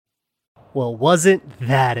Well, wasn't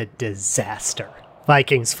that a disaster?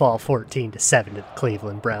 Vikings fall 14-7 to the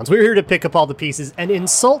Cleveland Browns. We're here to pick up all the pieces and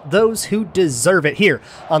insult those who deserve it here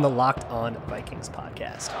on the Locked On Vikings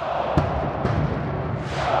podcast.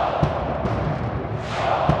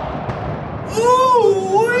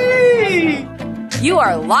 Ooh-wee! You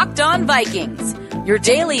are Locked On Vikings, your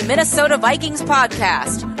daily Minnesota Vikings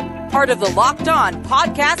podcast, part of the Locked On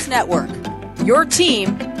Podcast Network, your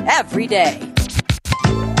team every day.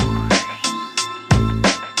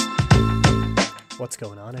 What's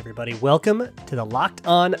going on, everybody? Welcome to the Locked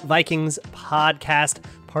On Vikings podcast,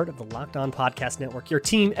 part of the Locked On Podcast Network, your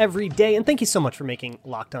team every day. And thank you so much for making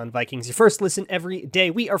Locked On Vikings your first listen every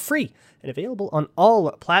day. We are free and available on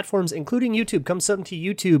all platforms, including YouTube. Come to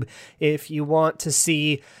YouTube if you want to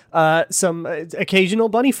see some occasional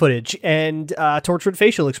bunny footage and tortured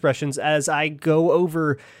facial expressions as I go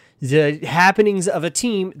over the happenings of a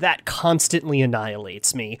team that constantly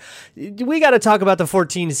annihilates me. We got to talk about the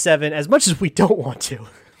 14-7 as much as we don't want to.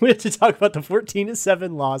 We have to talk about the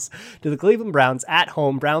 14-7 loss to the Cleveland Browns at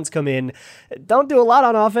home. Browns come in, don't do a lot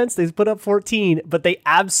on offense. They put up 14, but they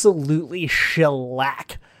absolutely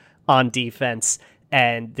shellac on defense.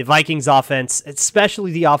 And the Vikings offense,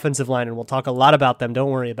 especially the offensive line, and we'll talk a lot about them,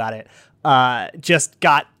 don't worry about it, just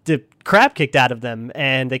got the crap kicked out of them,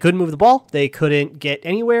 and they couldn't move the ball. They couldn't get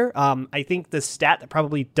anywhere. I think the stat that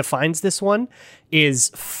probably defines this one is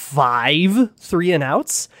 5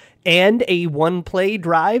 3-and-outs and a one-play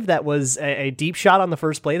drive that was a deep shot on the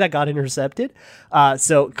first play that got intercepted.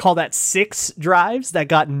 So call that 6 drives that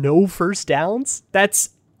got no first downs. That's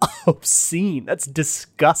obscene. That's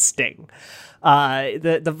disgusting.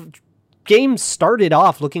 The game started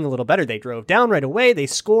off looking a little better. They drove down right away. They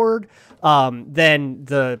scored. Then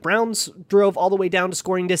the Browns drove all the way down to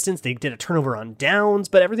scoring distance. They did a turnover on downs,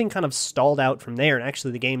 but everything kind of stalled out from there. And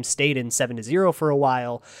actually the game stayed in 7-0 for a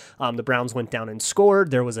while. The Browns went down and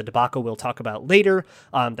scored. There was a debacle we'll talk about later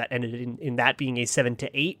that ended in that being a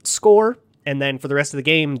 7-8 score. And then for the rest of the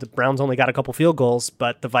game, the Browns only got a couple field goals,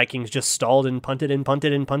 but the Vikings just stalled and punted and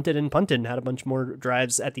punted and punted and punted and had a bunch more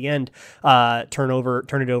drives at the end, turn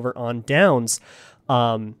it over on downs.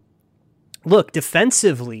 Look,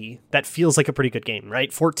 defensively, that feels like a pretty good game,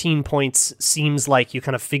 right? 14 points seems like you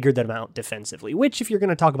kind of figured them out defensively, which if you're going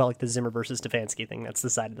to talk about like the Zimmer versus Stefanski thing, that's the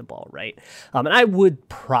side of the ball, right? And I would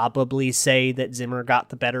probably say that Zimmer got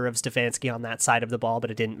the better of Stefanski on that side of the ball, but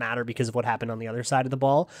it didn't matter because of what happened on the other side of the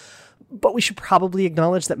ball. But we should probably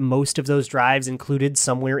acknowledge that most of those drives included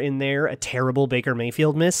somewhere in there a terrible Baker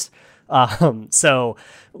Mayfield miss. So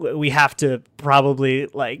we have to probably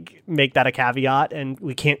like make that a caveat, and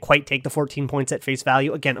we can't quite take the 14 points at face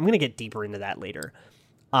value. Again, I'm going to get deeper into that later.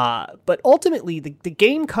 But ultimately the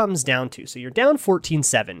game comes down to, so you're down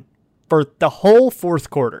 14-7 for the whole fourth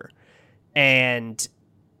quarter, and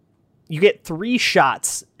you get 3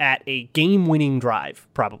 shots at a game-winning drive,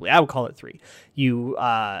 probably. I would call it 3. You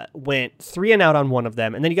went 3-and-out on one of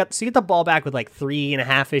them, and then you get the ball back with like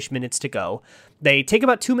 3.5-ish minutes to go. They take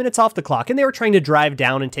about 2 minutes off the clock, and they were trying to drive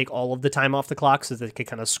down and take all of the time off the clock so that they could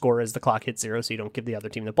kind of score as the clock hits 0, so you don't give the other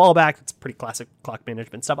team the ball back. It's pretty classic clock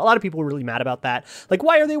management stuff. A lot of people were really mad about that. Like,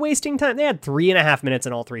 why are they wasting time? They had 3.5 minutes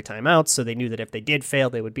in all 3 timeouts, so they knew that if they did fail,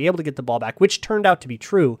 they would be able to get the ball back, which turned out to be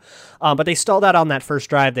true. But they stalled out on that first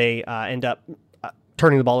drive. They end up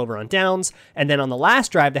turning the ball over on downs. And then on the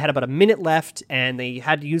last drive, they had about a minute left, and they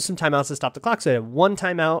had to use some timeouts to stop the clock. So they had 1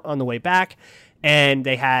 timeout on the way back. And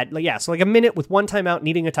they had, so like a minute with 1 timeout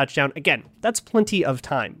needing a touchdown. Again, that's plenty of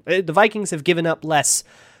time. The Vikings have given up less,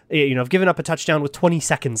 have given up a touchdown with 20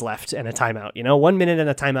 seconds left and a timeout. 1 minute and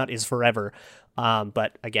a timeout is forever.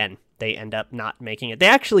 But again, they end up not making it. They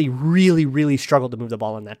actually really, really struggled to move the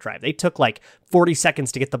ball on that drive. They took like 40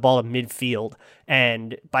 seconds to get the ball in midfield.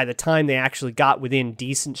 And by the time they actually got within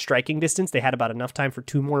decent striking distance, they had about enough time for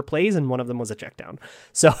 2 more plays, and one of them was a check down.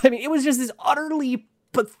 So, it was just this utterly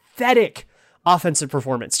pathetic offensive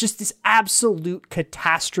performance, just this absolute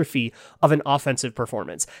catastrophe of an offensive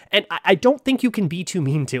performance. And I don't think you can be too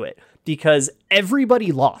mean to it because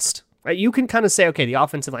everybody lost. Right? You can kind of say, okay, the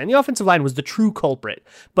offensive line was the true culprit,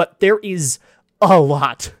 but there is a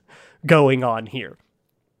lot going on here.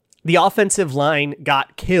 The offensive line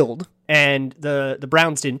got killed, and the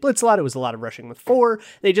Browns didn't blitz a lot. It was a lot of rushing with 4.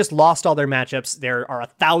 They just lost all their matchups. There are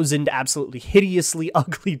 1,000 absolutely hideously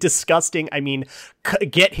ugly, disgusting,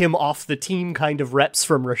 get him off the team kind of reps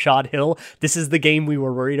from Rashad Hill. This is the game we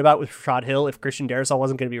were worried about with Rashad Hill. If Christian Darrisaw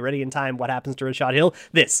wasn't going to be ready in time, what happens to Rashad Hill?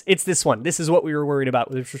 It's this one. This is what we were worried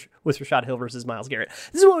about with Rashad Hill versus Myles Garrett.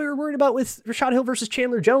 This is what we were worried about with Rashad Hill versus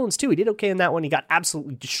Chandler Jones, too. He did okay in that one. He got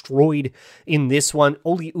absolutely destroyed in this one.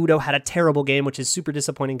 Oli Udoh had a terrible game, which is super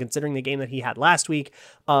disappointing considering they a game that he had last week.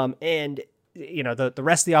 And, the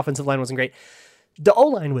rest of the offensive line wasn't great. The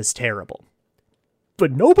O-line was terrible.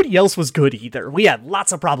 But nobody else was good either. We had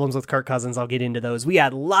lots of problems with Kirk Cousins. I'll get into those. We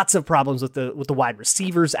had lots of problems with the wide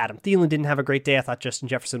receivers. Adam Thielen didn't have a great day. I thought Justin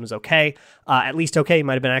Jefferson was okay. At least okay. He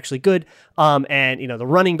might have been actually good. And the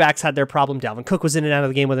running backs had their problem. Dalvin Cook was in and out of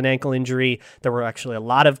the game with an ankle injury. There were actually a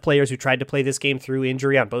lot of players who tried to play this game through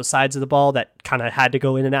injury on both sides of the ball that kind of had to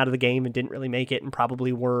go in and out of the game and didn't really make it and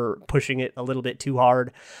probably were pushing it a little bit too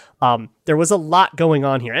hard. There was a lot going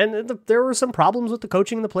on here, and there were some problems with the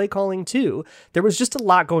coaching and the play calling too. There was just a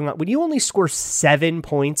lot going on. When you only score 7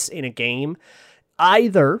 points in a game,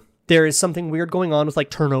 either there is something weird going on with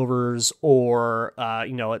like turnovers or,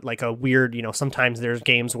 like a weird, sometimes there's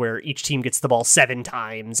games where each team gets the ball 7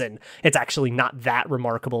 times and it's actually not that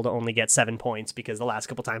remarkable to only get 7 points because the last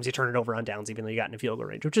couple times you turn it over on downs, even though you got in a field goal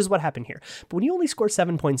range, which is what happened here. But when you only score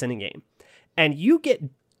 7 points in a game and you get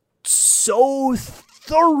so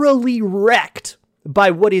thoroughly wrecked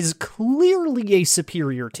by what is clearly a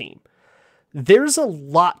superior team, there's a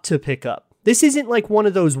lot to pick up. This isn't like one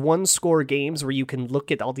of those one-score games where you can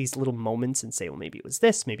look at all these little moments and say, well, maybe it was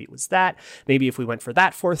this, maybe it was that, maybe if we went for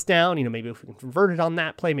that 4th down, maybe if we converted on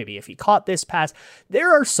that play, maybe if he caught this pass.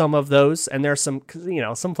 There are some of those, and there are some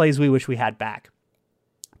plays we wish we had back.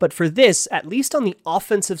 But for this, at least on the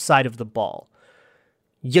offensive side of the ball,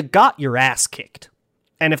 you got your ass kicked.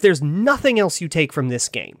 And if there's nothing else you take from this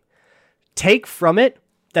game, take from it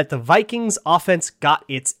that the Vikings offense got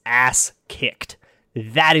its ass kicked.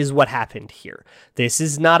 That is what happened here. This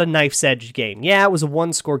is not a knife's edge game. Yeah, it was a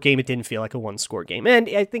 1-score game. It didn't feel like a 1-score game. And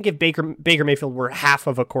I think if Baker Mayfield were half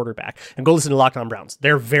of a quarterback, and go listen to Locked On Browns,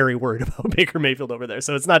 they're very worried about Baker Mayfield over there.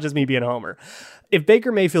 So it's not just me being a homer. If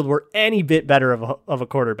Baker Mayfield were any bit better of a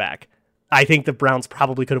quarterback, I think the Browns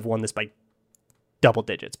probably could have won this by double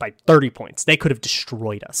digits, by 30 points. They could have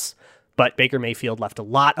destroyed us. But Baker Mayfield left a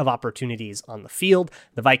lot of opportunities on the field.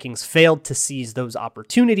 The Vikings failed to seize those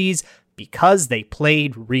opportunities because they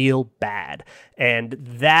played real bad. And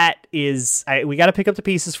that is, we got to pick up the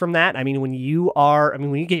pieces from that. When you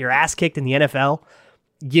get your ass kicked in the NFL,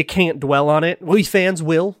 you can't dwell on it. We fans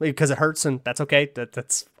will, because it hurts, and that's okay.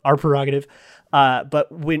 That's our prerogative.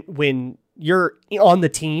 But when you're on the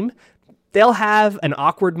team, they'll have an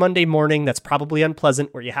awkward Monday morning that's probably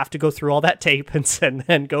unpleasant where you have to go through all that tape and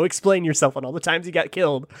then go explain yourself on all the times you got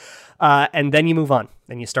killed. And then you move on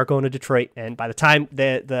and you start going to Detroit. And by the time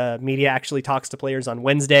the media actually talks to players on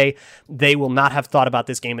Wednesday, they will not have thought about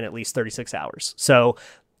this game in at least 36 hours. So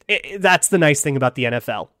that's the nice thing about the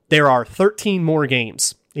NFL. There are 13 more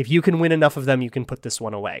games. If you can win enough of them, you can put this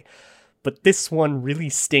one away. But this one really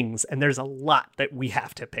stings, and there's a lot that we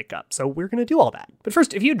have to pick up. So we're going to do all that. But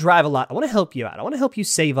first, if you drive a lot, I want to help you out. I want to help you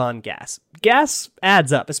save on gas. Gas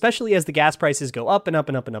adds up, especially as the gas prices go up and up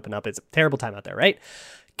and up and up and up. It's a terrible time out there, right?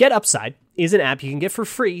 Get Upside is an app you can get for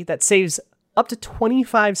free that saves up to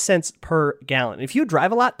 25 cents per gallon. If you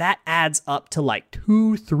drive a lot, that adds up to like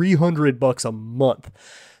 $200-300 a month.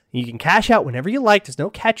 You can cash out whenever you like. There's no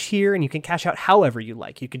catch here, and you can cash out however you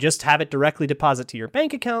like. You could just have it directly deposit to your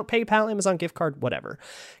bank account, PayPal, Amazon gift card, whatever.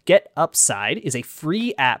 Get Upside is a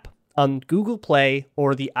free app on Google Play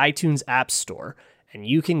or the iTunes App Store, and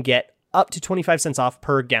you can get up to 25 cents off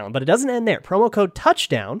per gallon. But it doesn't end there. Promo code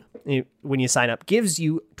TOUCHDOWN, when you sign up, gives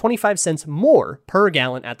you 25 cents more per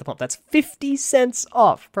gallon at the pump. That's 50 cents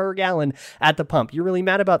off per gallon at the pump. You're really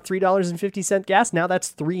mad about $3.50 gas? Now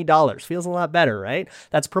that's $3. Feels a lot better, right?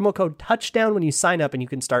 That's promo code TOUCHDOWN when you sign up, and you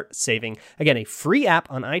can start saving. Again, a free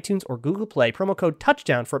app on iTunes or Google Play. Promo code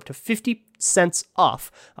TOUCHDOWN for up to 50 cents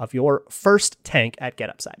off of your first tank at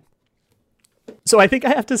GetUpside. So I think I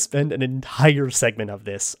have to spend an entire segment of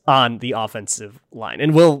this on the offensive line.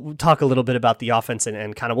 And we'll talk a little bit about the offense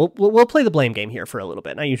and kind of we'll play the blame game here for a little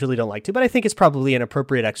bit. And I usually don't like to, but I think it's probably an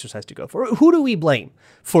appropriate exercise to go for. Who do we blame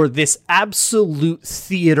for this absolute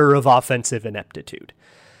theater of offensive ineptitude?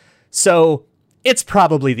 So it's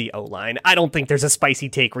probably the O-line. I don't think there's a spicy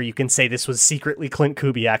take where you can say this was secretly Clint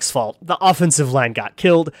Kubiak's fault. The offensive line got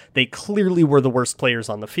killed. They clearly were the worst players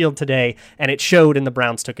on the field today, and it showed, and the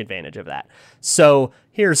Browns took advantage of that. So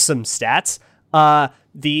here's some stats.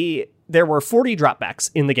 There were 40 dropbacks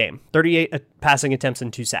in the game, 38 passing attempts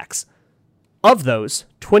and 2 sacks. Of those,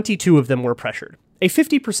 22 of them were pressured. A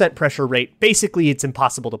 50% pressure rate, basically it's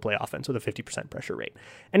impossible to play offense with a 50% pressure rate.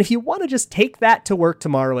 And if you want to just take that to work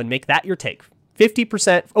tomorrow and make that your take,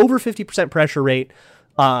 50%, over 50% pressure rate,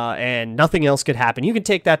 and nothing else could happen, you can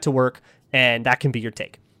take that to work, and that can be your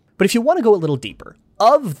take. But if you want to go a little deeper,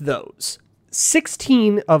 of those,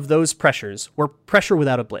 16 of those pressures were pressure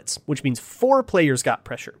without a blitz, which means 4 players got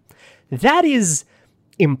pressure. That is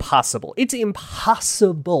impossible. It's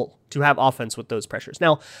impossible to have offense with those pressures.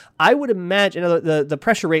 Now, I would imagine the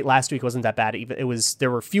pressure rate last week wasn't that bad.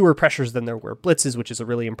 There were fewer pressures than there were blitzes, which is a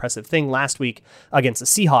really impressive thing last week against the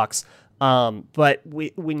Seahawks. But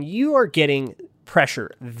when you are getting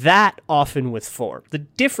pressure that often with 4, the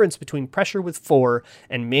difference between pressure with 4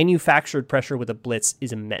 and manufactured pressure with a blitz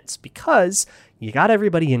is immense, because you got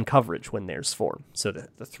everybody in coverage when there's 4. So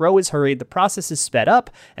the throw is hurried, the process is sped up,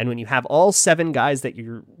 and when you have all 7 guys that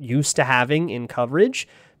you're used to having in coverage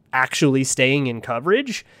actually staying in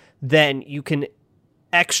coverage, then you can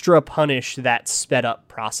extra punish that sped up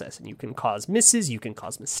process, and you can cause misses, you can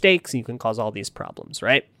cause mistakes, and you can cause all these problems,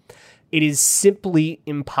 right? It is simply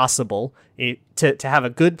impossible to have a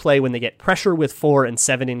good play when they get pressure with 4 and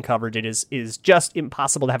 7 in coverage. It is just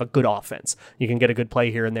impossible to have a good offense. You can get a good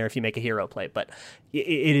play here and there if you make a hero play, but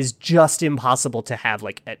it is just impossible to have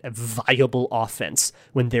like a viable offense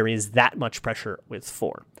when there is that much pressure with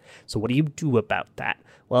 4. So what do you do about that?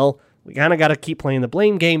 Well, we kind of got to keep playing the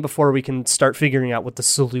blame game before we can start figuring out what the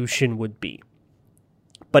solution would be.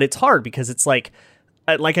 But it's hard because it's like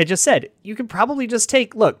I just said, you could probably just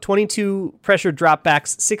take, 22 pressure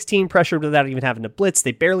dropbacks, 16 pressured without even having to blitz.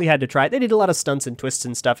 They barely had to try it. They did a lot of stunts and twists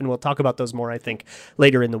and stuff, and we'll talk about those more, I think,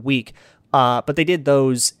 later in the week. But they did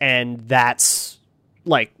those, and that's,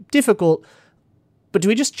 difficult. But do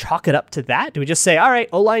we just chalk it up to that? Do we just say, all right,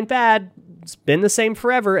 O-line bad, it's been the same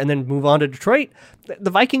forever, and then move on to Detroit?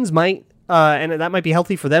 The Vikings might, and that might be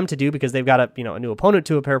healthy for them to do because they've got a new opponent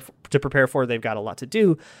to prepare for. They've got a lot to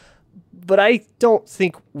do. But I don't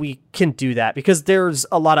think we can do that because there's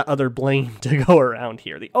a lot of other blame to go around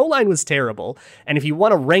here. The O-line was terrible, and if you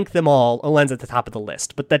want to rank them all, O-line's at the top of the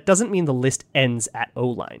list. But that doesn't mean the list ends at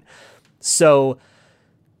O-line. So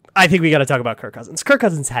I think we got to talk about Kirk Cousins. Kirk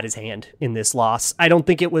Cousins had his hand in this loss. I don't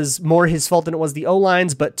think it was more his fault than it was the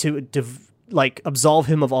O-line's, but to absolve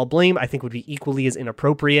him of all blame, I think would be equally as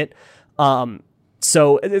inappropriate.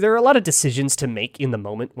 So there are a lot of decisions to make in the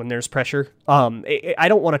moment when there's pressure. I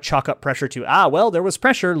don't want to chalk up pressure to, there was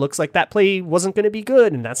pressure. Looks like that play wasn't going to be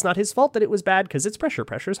good. And that's not his fault that it was bad because it's pressure.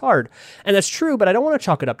 Pressure's hard. And that's true, but I don't want to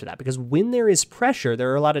chalk it up to that because when there is pressure,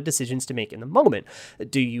 there are a lot of decisions to make in the moment.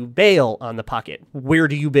 Do you bail on the pocket? Where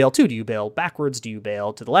do you bail to? Do you bail backwards? Do you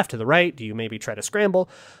bail to the left, to the right? Do you maybe try to scramble?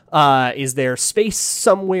 Is there space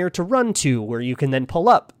somewhere to run to where you can then pull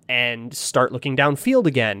up and start looking downfield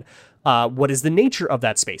again? What is the nature of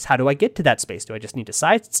that space? How do I get to that space? Do I just need to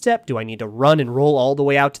sidestep? Do I need to run and roll all the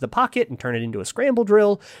way out to the pocket and turn it into a scramble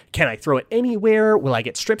drill? Can I throw it anywhere? Will I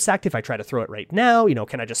get strip sacked if I try to throw it right now?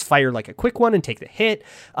 Can I just fire like a quick one and take the hit?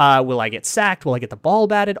 Will I get sacked? Will I get the ball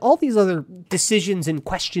batted? All these other decisions and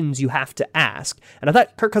questions you have to ask. And I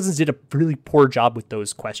thought Kirk Cousins did a really poor job with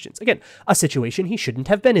those questions. Again, a situation he shouldn't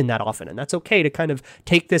have been in that often. And that's okay to kind of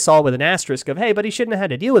take this all with an asterisk of, hey, but he shouldn't have had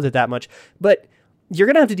to deal with it that much. But you're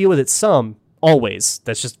going to have to deal with it some, always.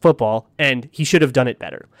 That's just football, and he should have done it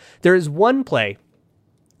better. There is one play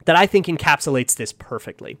that I think encapsulates this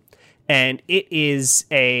perfectly, and it is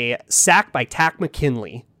a sack by Takk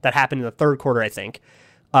McKinley that happened in the third quarter, I think,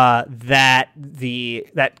 that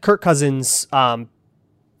Kirk Cousins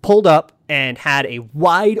pulled up and had a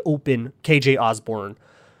wide-open KJ Osborne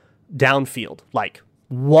downfield,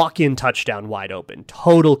 walk-in touchdown wide open,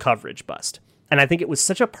 total coverage bust. And I think it was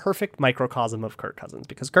such a perfect microcosm of Kirk Cousins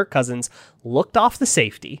because Kirk Cousins looked off the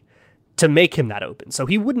safety to make him that open. So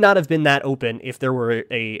he would not have been that open if there were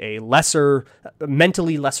a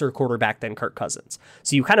mentally lesser quarterback than Kirk Cousins.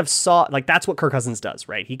 So you kind of saw, that's what Kirk Cousins does,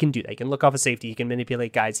 right? He can do that. He can look off a safety. He can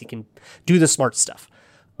manipulate guys. He can do the smart stuff.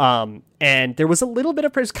 And there was a little bit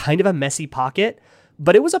of kind of a messy pocket,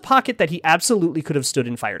 but it was a pocket that he absolutely could have stood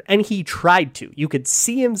and fired. And he tried to. You could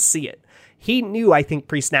see him see it. He knew, I think,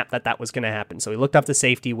 pre-snap that was going to happen. So he looked up the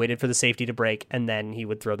safety, waited for the safety to break, and then he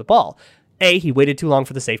would throw the ball. He waited too long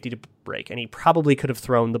for the safety to break, and he probably could have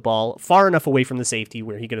thrown the ball far enough away from the safety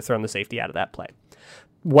where he could have thrown the safety out of that play.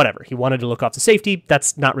 Whatever. He wanted to look off the safety.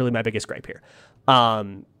 That's not really my biggest gripe here.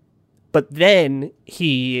 But then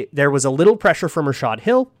there was a little pressure from Rashad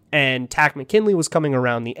Hill, and Takk McKinley was coming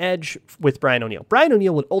around the edge with Brian O'Neill. Brian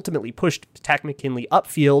O'Neill would ultimately push Takk McKinley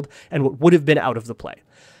upfield and what would have been out of the play.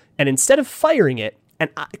 And instead of firing it,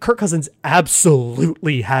 and Kirk Cousins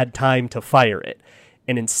absolutely had time to fire it.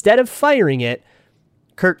 And instead of firing it,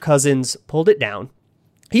 Kirk Cousins pulled it down.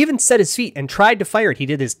 He even set his feet and tried to fire it. He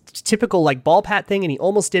did his typical ball pat thing, and he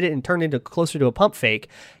almost did it and turned into closer to a pump fake.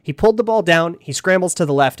 He pulled the ball down, he scrambles to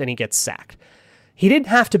the left, and he gets sacked. He didn't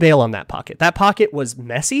have to bail on that pocket. That pocket was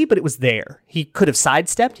messy, but it was there. He could have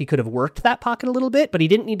sidestepped. He could have worked that pocket a little bit, but he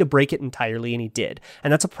didn't need to break it entirely, and he did.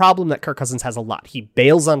 And that's a problem that Kirk Cousins has a lot. He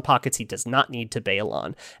bails on pockets he does not need to bail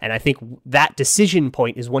on. And I think that decision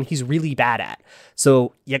point is one he's really bad at.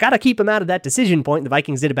 So you got to keep him out of that decision point. The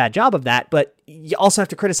Vikings did a bad job of that, but you also have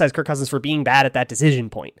to criticize Kirk Cousins for being bad at that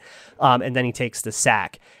decision point. And then he takes the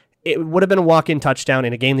sack. It would have been a walk-in touchdown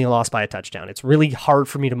in a game they lost by a touchdown. It's really hard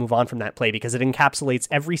for me to move on from that play because it encapsulates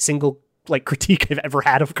every single critique I've ever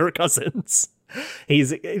had of Kirk Cousins. He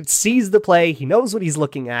sees the play. He knows what he's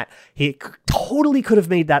looking at. He totally could have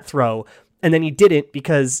made that throw, and then he didn't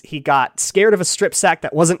because he got scared of a strip sack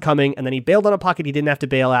that wasn't coming, and then he bailed on a pocket he didn't have to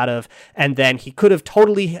bail out of, and then he could have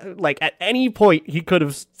totally, at any point, he could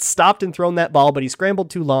have stopped and thrown that ball, but he scrambled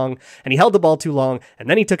too long, and he held the ball too long, and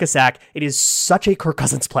then he took a sack. It is such a Kirk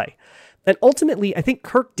Cousins play. And ultimately, I think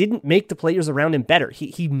Kirk didn't make the players around him better.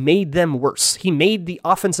 He made them worse. He made the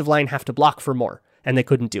offensive line have to block for more, and they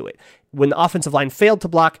couldn't do it. When the offensive line failed to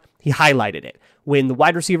block, he highlighted it. When the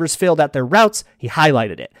wide receivers failed at their routes, he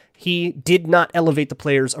highlighted it. He did not elevate the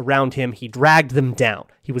players around him. He dragged them down.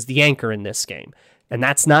 He was the anchor in this game. And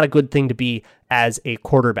that's not a good thing to be as a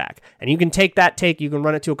quarterback. And you can take that take, you can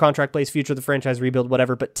run it to a contract place, future of the franchise, rebuild,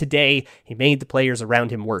 whatever. But today, he made the players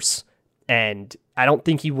around him worse. And I don't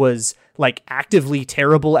think he was actively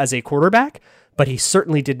terrible as a quarterback, but he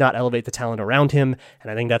certainly did not elevate the talent around him.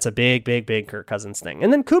 And I think that's a big, big, big Kirk Cousins thing.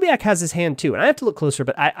 And then Kubiak has his hand too. And I have to look closer,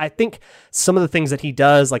 but I think some of the things that he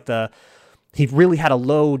does, he really had a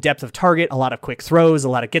low depth of target, a lot of quick throws, a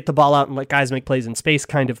lot of get the ball out and let guys make plays in space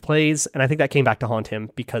kind of plays. And I think that came back to haunt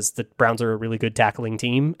him because the Browns are a really good tackling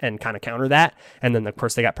team and kind of counter that. And then, of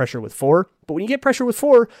course, they got pressure with 4. But when you get pressure with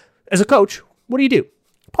 4, as a coach, what do?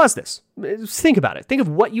 Pause this. Think about it. Think of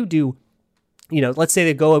what you do. Let's say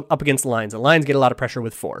they go up against the Lions. The Lions get a lot of pressure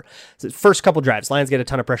with 4. So first couple drives, Lions get a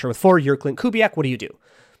ton of pressure with 4. You're Clint Kubiak. What do?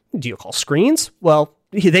 Do you call screens? Well,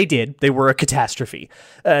 they did. They were a catastrophe.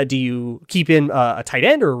 Do you keep in a tight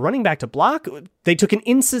end or a running back to block? They took an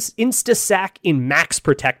insta sack in max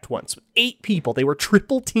protect once. 8 people. They were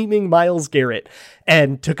triple teaming Myles Garrett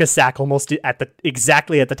and took a sack almost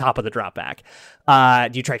exactly at the top of the drop back.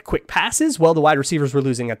 Do you try quick passes? Well, the wide receivers were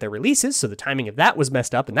losing at their releases, so the timing of that was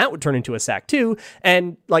messed up, and that would turn into a sack too.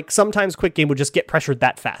 And sometimes quick game would just get pressured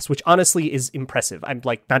that fast, which honestly is impressive. I'm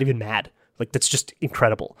not even mad. That's just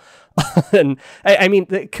incredible. And I mean,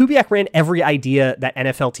 Kubiak ran every idea that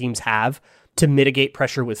NFL teams have to mitigate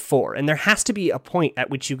pressure with 4. And there has to be a point at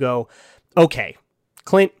which you go, okay,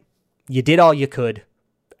 Clint, you did all you could.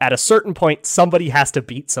 At a certain point, somebody has to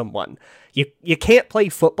beat someone. You can't play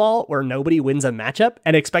football where nobody wins a matchup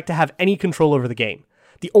and expect to have any control over the game.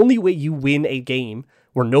 The only way you win a game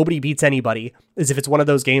where nobody beats anybody is if it's one of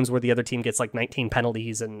those games where the other team gets 19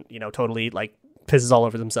 penalties and, totally pisses all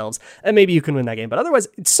over themselves, and maybe you can win that game. But otherwise,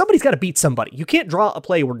 somebody's got to beat somebody. You can't draw a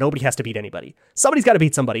play where nobody has to beat anybody. Somebody's got to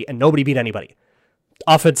beat somebody, and nobody beat anybody.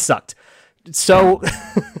 Offense sucked.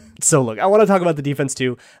 So look, I want to talk about the defense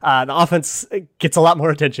too. The offense gets a lot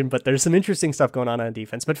more attention, but there's some interesting stuff going on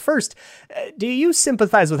defense. But first, do you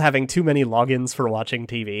sympathize with having too many logins for watching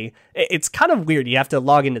TV? It's kind of weird. You have to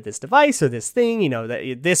log into this device or this thing,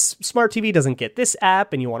 that this smart TV doesn't get this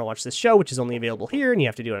app, and you want to watch this show, which is only available here, and you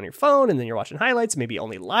have to do it on your phone, and then you're watching highlights. Maybe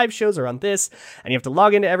only live shows are on this, and you have to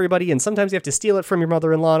log into everybody, and sometimes you have to steal it from your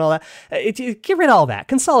mother-in-law and all that. Get rid of all that.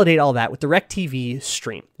 Consolidate all that with DirecTV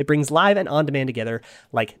Stream. It brings live and on-demand together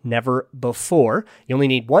like never before. You only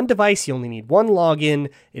need one device. You only need one login.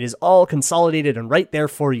 It is all consolidated and right there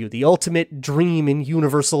for you. The ultimate dream in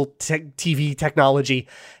universal TV technology.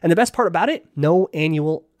 And the best part about it, no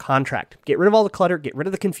annual contract. Get rid of all the clutter, get rid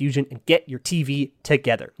of the confusion, and get your TV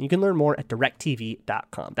together. You can learn more at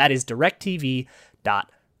directtv.com. That is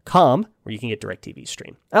directtv.com, where you can get DirecTV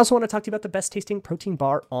Stream. I also want to talk to you about the best tasting protein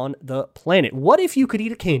bar on the planet. What if you could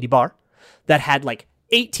eat a candy bar that had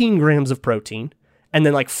 18 grams of protein and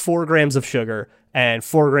then 4 grams of sugar and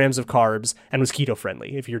 4 grams of carbs and was keto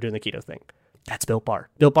friendly if you're doing the keto thing? That's Built Bar.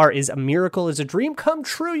 Built Bar is a miracle. It's a dream come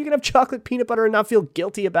true. You can have chocolate peanut butter and not feel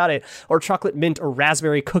guilty about it, or chocolate mint or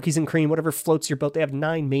raspberry cookies and cream, whatever floats your boat. They have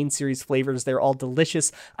 9 main series flavors. They're all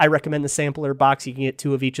delicious. I recommend the sampler box. You can get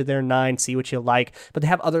 2 of each of their 9, see what you like, but they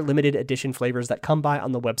have other limited edition flavors that come by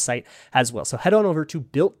on the website as well. So head on over to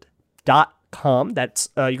built.com. That's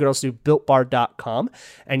you can also do builtbar.com,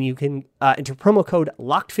 and you can enter promo code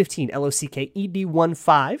LOCKED15,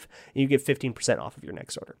 LOCKED15, and you get 15% off of your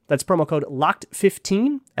next order. That's promo code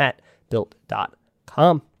LOCKED15 at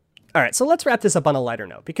built.com. All right, so let's wrap this up on a lighter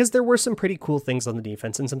note, because there were some pretty cool things on the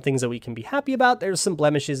defense and some things that we can be happy about. There's some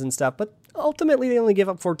blemishes and stuff, but ultimately they only give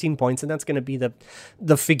up 14 points, and that's going to be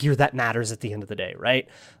the figure that matters at the end of the day, right?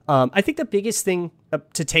 I think the biggest thing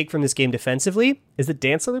to take from this game defensively is that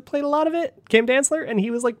Dantzler played a lot of it, Cam Dantzler, and he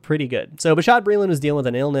was like pretty good. So Bashaud Breeland was dealing with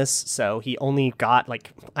an illness, so he only got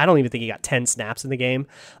I don't even think he got 10 snaps in the game.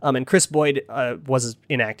 And Chris Boyd was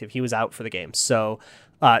inactive. He was out for the game. So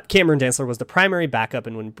Cameron Dantzler was the primary backup,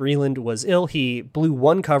 and when Breeland was ill, he blew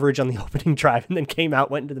one coverage on the opening drive and then came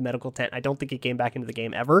out, went into the medical tent. I don't think he came back into the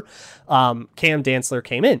game ever. Cam Dantzler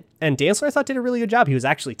came in, and Dantzler, I thought, did a really good job. He was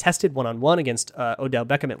actually tested one-on-one against Odell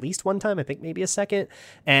Beckham at least one time, I think maybe a second,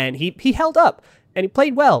 and he held up. And he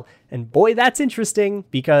played well. And boy, that's interesting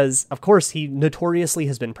because, of course, he notoriously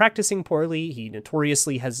has been practicing poorly. He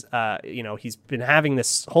notoriously has, he's been having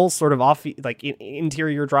this whole sort of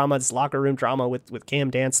interior drama, this locker room drama with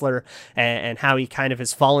Cam Dantzler and how he kind of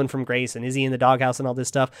has fallen from grace and is he in the doghouse and all this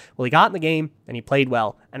stuff. Well, he got in the game and he played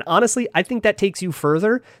well. And honestly, I think that takes you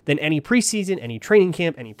further than any preseason, any training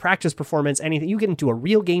camp, any practice performance, anything. You get into a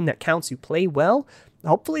real game that counts, you play well.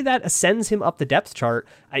 Hopefully that ascends him up the depth chart.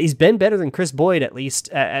 He's been better than Chris Boyd, at least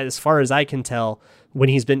as far as I can tell, when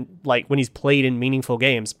he's played in meaningful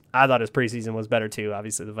games. I thought his preseason was better too.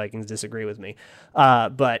 Obviously the Vikings disagree with me.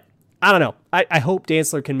 But I don't know. I hope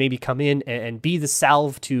Dantzler can maybe come in and be the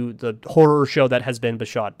salve to the horror show that has been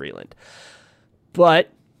Bashaud Breeland. But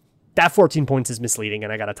that 14 points is misleading,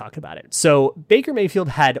 and I got to talk about it. So Baker Mayfield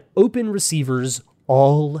had open receivers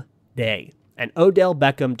all day, and Odell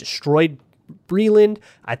Beckham destroyed Breeland.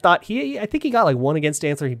 I think he got one against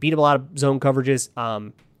Dantzler. He beat him a lot of zone coverages.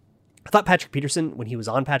 I thought Patrick Peterson, when he was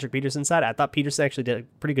on Patrick Peterson's side, I thought Peterson actually did a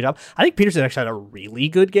pretty good job. I think Peterson actually had a really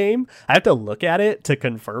good game. I have to look at it to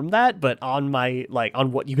confirm that, but on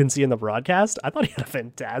on what you can see in the broadcast, I thought he had a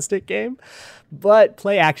fantastic game. But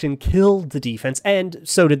play action killed the defense, and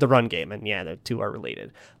so did the run game. And yeah, the two are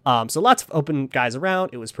related. So lots of open guys around.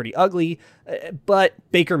 It was pretty ugly, but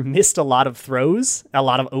Baker missed a lot of throws, a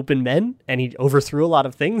lot of open men, and he overthrew a lot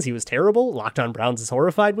of things. He was terrible. Locked on Browns is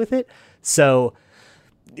horrified with it. So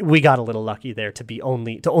we got a little lucky there to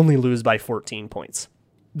only lose by 14 points.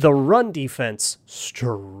 The run defense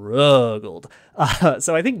struggled.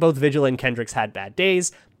 So I think both Vigil and Kendricks had bad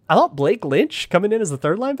days. I thought Blake Lynch, coming in as the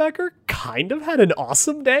third linebacker, kind of had an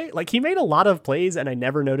awesome day. He made a lot of plays, and I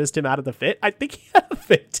never noticed him out of the fit. I think he had a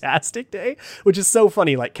fantastic day, which is so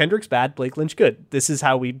funny. Kendrick's bad, Blake Lynch good. This is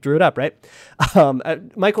how we drew it up, right?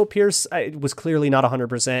 Michael Pierce was clearly not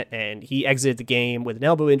 100%, and he exited the game with an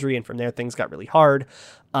elbow injury, and from there things got really hard.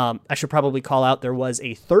 I should probably call out there was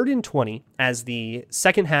a 3rd and 20 as the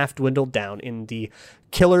second half dwindled down in the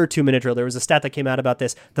killer 2-minute drill. There was a stat that came out about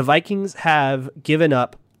this. The Vikings have given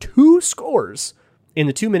up 2 scores in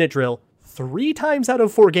the 2-minute drill 3 times out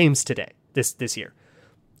of 4 games today, this year.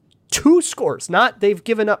 2 scores. Not they've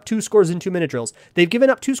given up 2 scores in 2-minute drills. They've given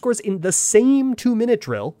up 2 scores in the same 2-minute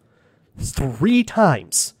drill 3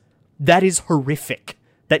 times. That is horrific.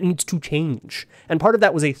 That needs to change. And part of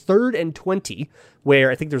that was a 3rd and 20 where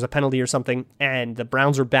I think there's a penalty or something and the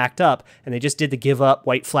Browns were backed up and they just did the give up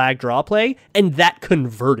white flag draw play and that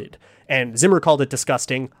converted. And Zimmer called it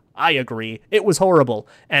disgusting. I agree. It was horrible.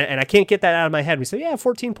 And I can't get that out of my head. We say, yeah,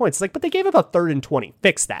 14 points. It's but they gave up a 3rd and 20.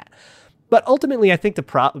 Fix that. But ultimately, I think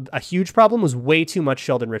a huge problem was way too much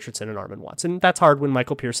Sheldon Richardson and Armon Watson. That's hard when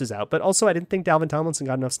Michael Pierce is out. But also, I didn't think Dalvin Tomlinson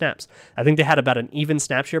got enough snaps. I think they had about an even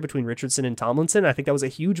snap share between Richardson and Tomlinson. I think that was a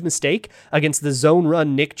huge mistake against the zone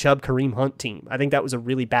run Nick Chubb, Kareem Hunt team. I think that was a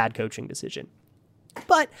really bad coaching decision.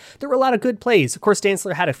 But there were a lot of good plays. Of course,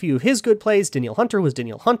 Dantzler had a few of his good plays. Danielle Hunter was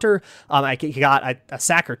Danielle Hunter. He got a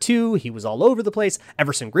sack or 2. He was all over the place.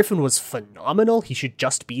 Everson Griffin was phenomenal. He should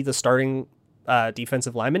just be the starting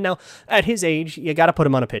defensive lineman. Now, at his age, you got to put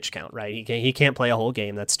him on a pitch count, right? He can't play a whole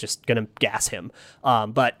game. That's just going to gas him.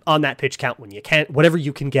 But on that pitch count, when you can't, whatever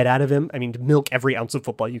you can get out of him, I mean, milk every ounce of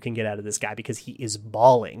football you can get out of this guy because he is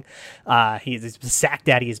balling. He's sack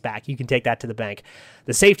daddy is back. You can take that to the bank.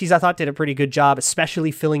 The safeties, I thought, did a pretty good job, especially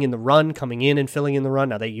filling in the run, coming in and filling in the run.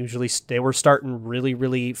 Now, they were starting really,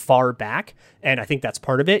 really far back, and I think that's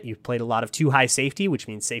part of it. You've played a lot of too high safety, which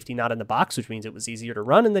means safety not in the box, which means it was easier to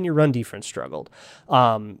run, and then your run defense struggled.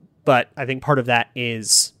 But I think part of that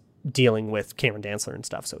is dealing with Cameron Dantzler and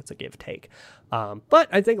stuff, so it's a give-take. But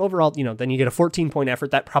I think overall, then you get a 14-point effort.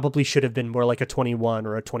 That probably should have been more like a 21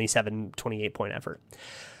 or a 27, 28-point effort.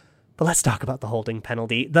 But let's talk about the holding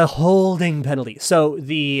penalty. The holding penalty. So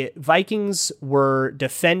the Vikings were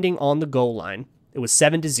defending on the goal line. It was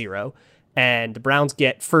 7-0, and the Browns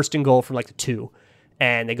get 1st and goal from the 2,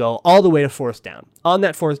 and they go all the way to 4th down. On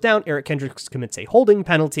that 4th down, Eric Kendricks commits a holding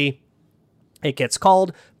penalty. It gets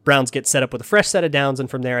called. Browns get set up with a fresh set of downs, and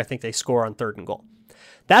from there, I think they score on 3rd and goal.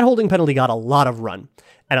 That holding penalty got a lot of run,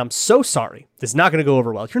 and I'm so sorry. This is not going to go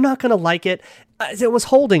over well. You're not going to like it. It was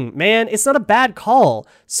holding, man. It's not a bad call.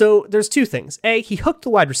 So there's 2 things. A, he hooked the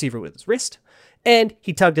wide receiver with his wrist, and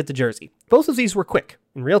he tugged at the jersey. Both of these were quick.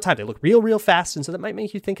 In real time, they look real fast, and so that might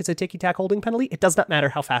make you think it's a ticky-tack holding penalty. It does not matter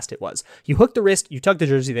how fast it was. You hook the wrist, you tug the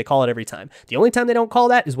jersey, they call it every time. The only time they don't call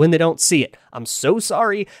that is when they don't see it. I'm so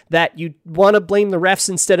sorry that you want to blame the refs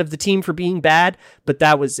instead of the team for being bad, but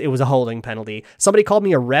it was a holding penalty. Somebody called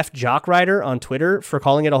me a ref jock rider on Twitter for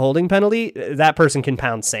calling it a holding penalty. That person can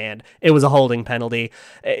pound sand. It was a holding penalty.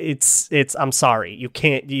 I'm sorry. You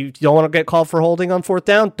don't want to get called for holding on 4th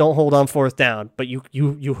down? Don't hold on 4th down. But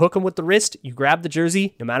you hook them with the wrist, you grab the jersey,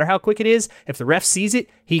 no matter how quick it is, if the ref sees it,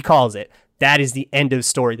 he calls it. That is the end of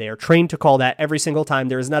story. They are trained to call that every single time.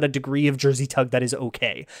 There is not a degree of jersey tug that is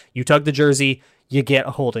okay. You tug the jersey, you get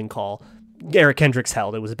a holding call. Eric Kendricks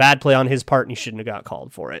held. It was a bad play on his part, and he shouldn't have got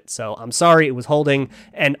called for it. So I'm sorry, it was holding.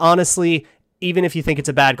 And honestly, even if you think it's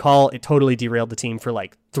a bad call, it totally derailed the team for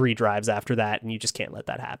like 3 drives after that, and you just can't let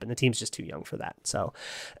that happen. The team's just too young for that. So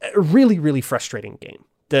a really frustrating game.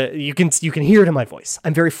 You can hear it in my voice.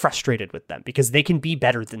 I'm very frustrated with them because they can be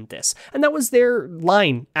better than this. And that was their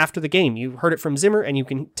line after the game. You heard it from Zimmer, and you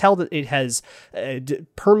can tell that it has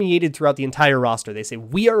permeated throughout the entire roster. They say,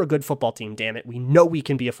 we are a good football team, damn it. We know we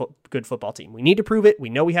can be a good football team. We need to prove it. We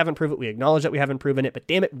know we haven't proved it. We acknowledge that we haven't proven it, but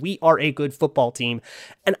damn it, we are a good football team.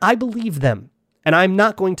 And I believe them, and I'm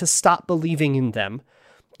not going to stop believing in them.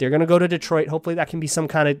 They're going to go to Detroit. Hopefully that can be some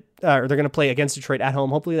kind of, or they're going to play against Detroit at home.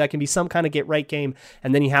 Hopefully that can be some kind of get right game.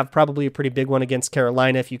 And then you have probably a pretty big one against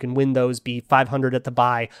Carolina. If you can win those, be 500 at the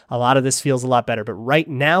bye. A lot of this feels a lot better. But right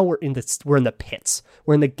now we're in the pits.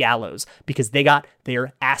 We're in the gallows because they got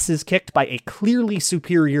their asses kicked by a clearly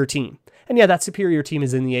superior team. And yeah, that superior team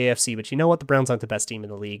is in the AFC, but you know what? The Browns aren't the best team in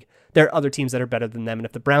the league. There are other teams that are better than them. And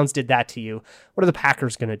if the Browns did that to you, what are the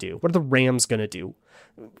Packers going to do? What are the Rams going to do?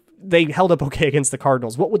 They held up okay against the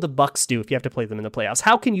Cardinals. What would the Bucks do if you have to play them in the playoffs?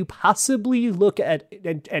 How can you possibly look at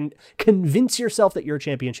and convince yourself that you're a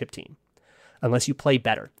championship team unless you play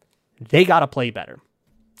better? They got to play better.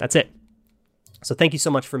 That's it. So thank you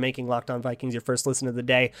so much for making Locked On Vikings your first listen of the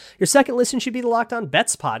day. Your second listen should be the Locked On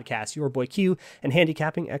Bets podcast. Your boy Q and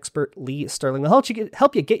handicapping expert Lee Sterling will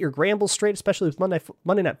help you get your grambles straight, especially with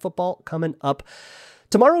Monday Night Football coming up.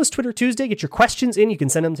 Tomorrow is Twitter Tuesday. Get your questions in. You can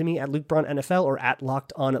send them to me at Luke Braun NFL or at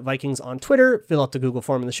Locked On Vikings on Twitter. Fill out the Google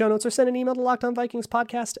form in the show notes or send an email to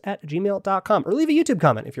lockedonvikingspodcast@gmail.com or leave a YouTube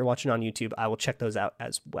comment if you're watching on YouTube. I will check those out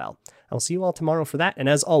as well. I will see you all tomorrow for that. And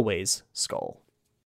as always, Skol.